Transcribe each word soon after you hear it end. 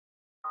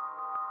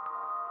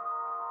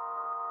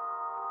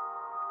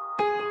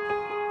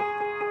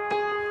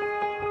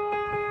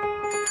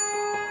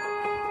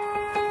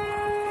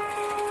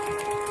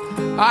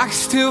I can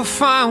still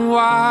find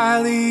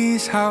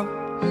Wiley's house,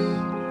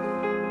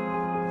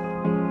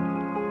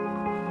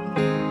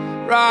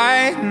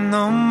 riding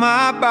on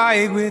my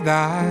bike with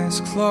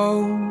eyes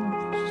closed.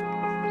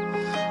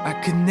 I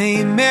could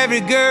name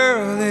every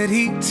girl that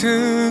he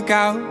took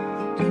out,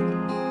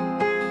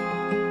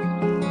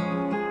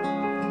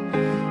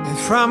 and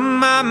from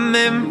my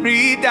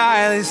memory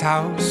dial his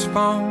house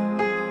phone.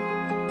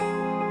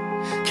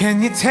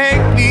 Can you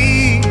take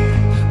me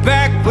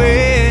back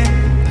when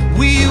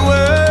we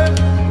were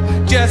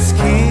just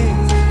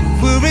kids,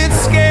 we weren't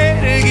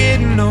scared of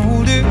getting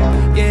older,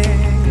 yeah.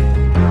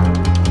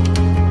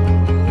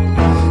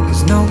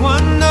 Cause no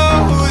one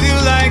knows you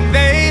like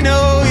they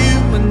know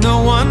you, and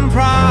no one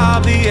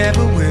probably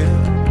ever will.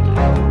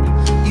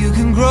 You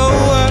can grow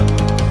up,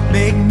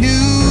 make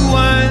new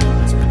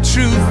ones, but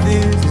truth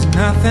is, there's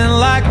nothing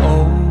like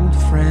old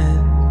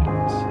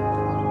friends.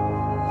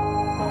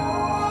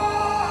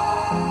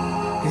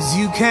 Cause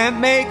you can't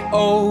make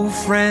old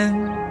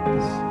friends.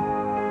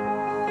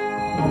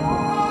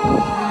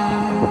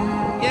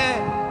 Yeah.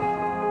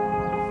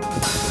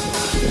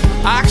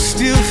 I can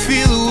still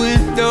feel the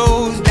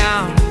windows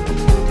down,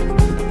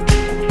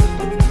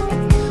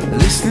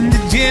 listening to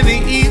Jimmy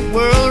Eat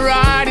World,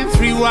 riding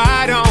 3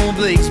 wide on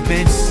Blake's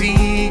bench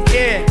seat,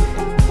 yeah.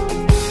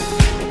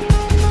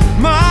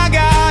 My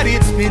God,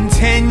 it's been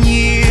 10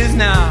 years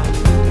now.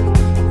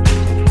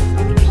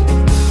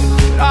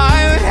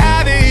 I would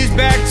have his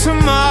back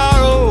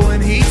tomorrow,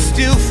 and he'd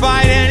still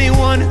fight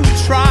anyone who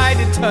tried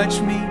to touch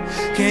me.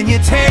 Can you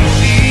take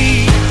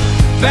me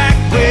back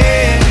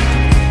when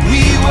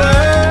we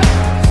were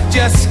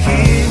just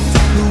kids,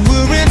 who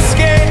weren't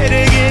scared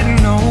of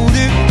getting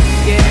older,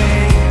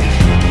 yeah.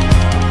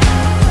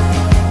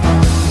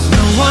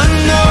 No one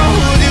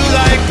knows you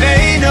like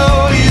they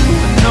know you,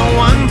 and no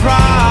one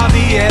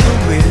probably ever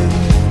will.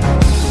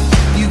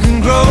 You can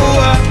grow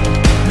up,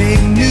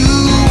 make new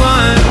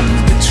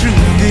ones, but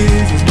truth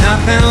is, there's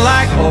nothing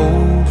like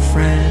old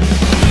friends.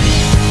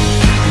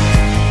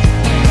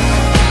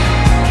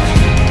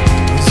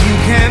 Cause you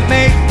can't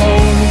make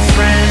old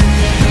friends.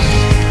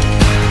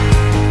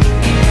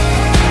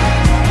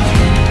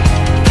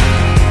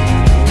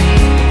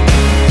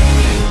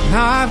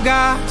 Now I've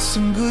got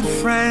some good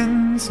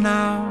friends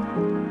now,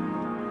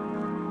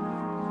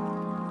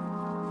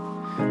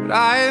 but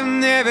I have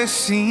never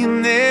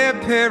seen their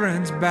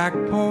parents' back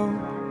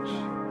porch.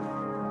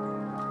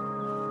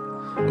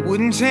 It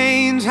wouldn't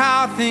change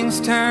how things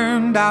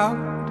turned out,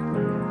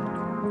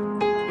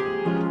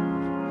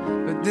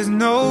 but there's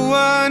no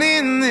one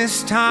in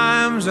this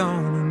time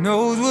zone who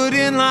knows what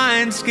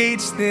inline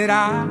skates that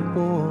I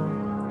wore.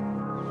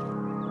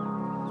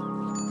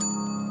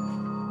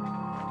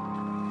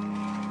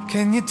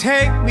 Can you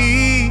take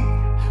me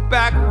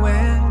back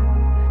when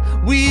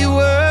we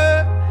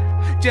were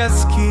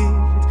just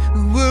kids,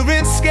 who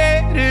weren't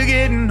scared of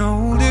getting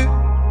older?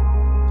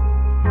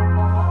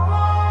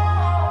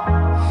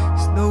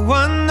 No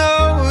one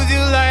knows you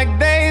like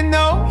they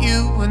know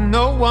you, and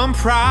no one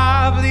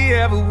probably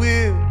ever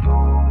will.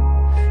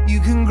 You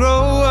can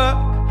grow up,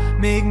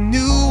 make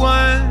new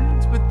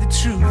ones, but the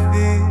truth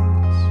is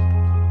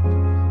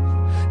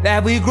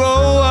that we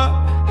grow up,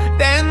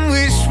 then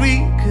wish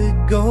we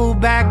could go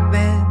back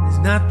then. There's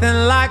nothing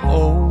like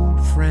old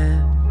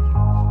friends.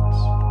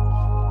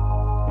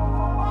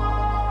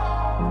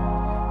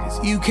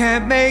 Cause you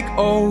can't make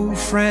old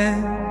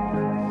friends.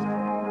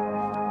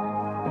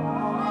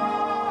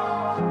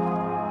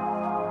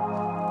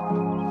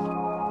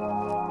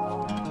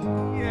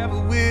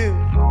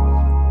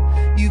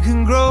 You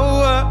can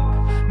grow up,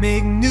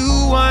 make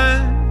new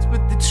ones,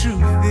 but the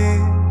truth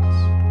is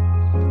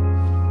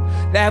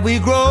that we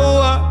grow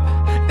up,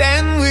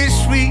 then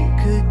wish we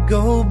could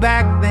go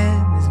back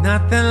then. There's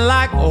nothing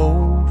like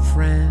old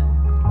friends.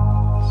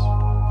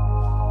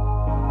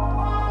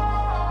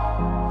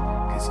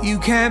 Cause you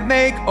can't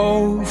make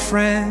old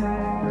friends.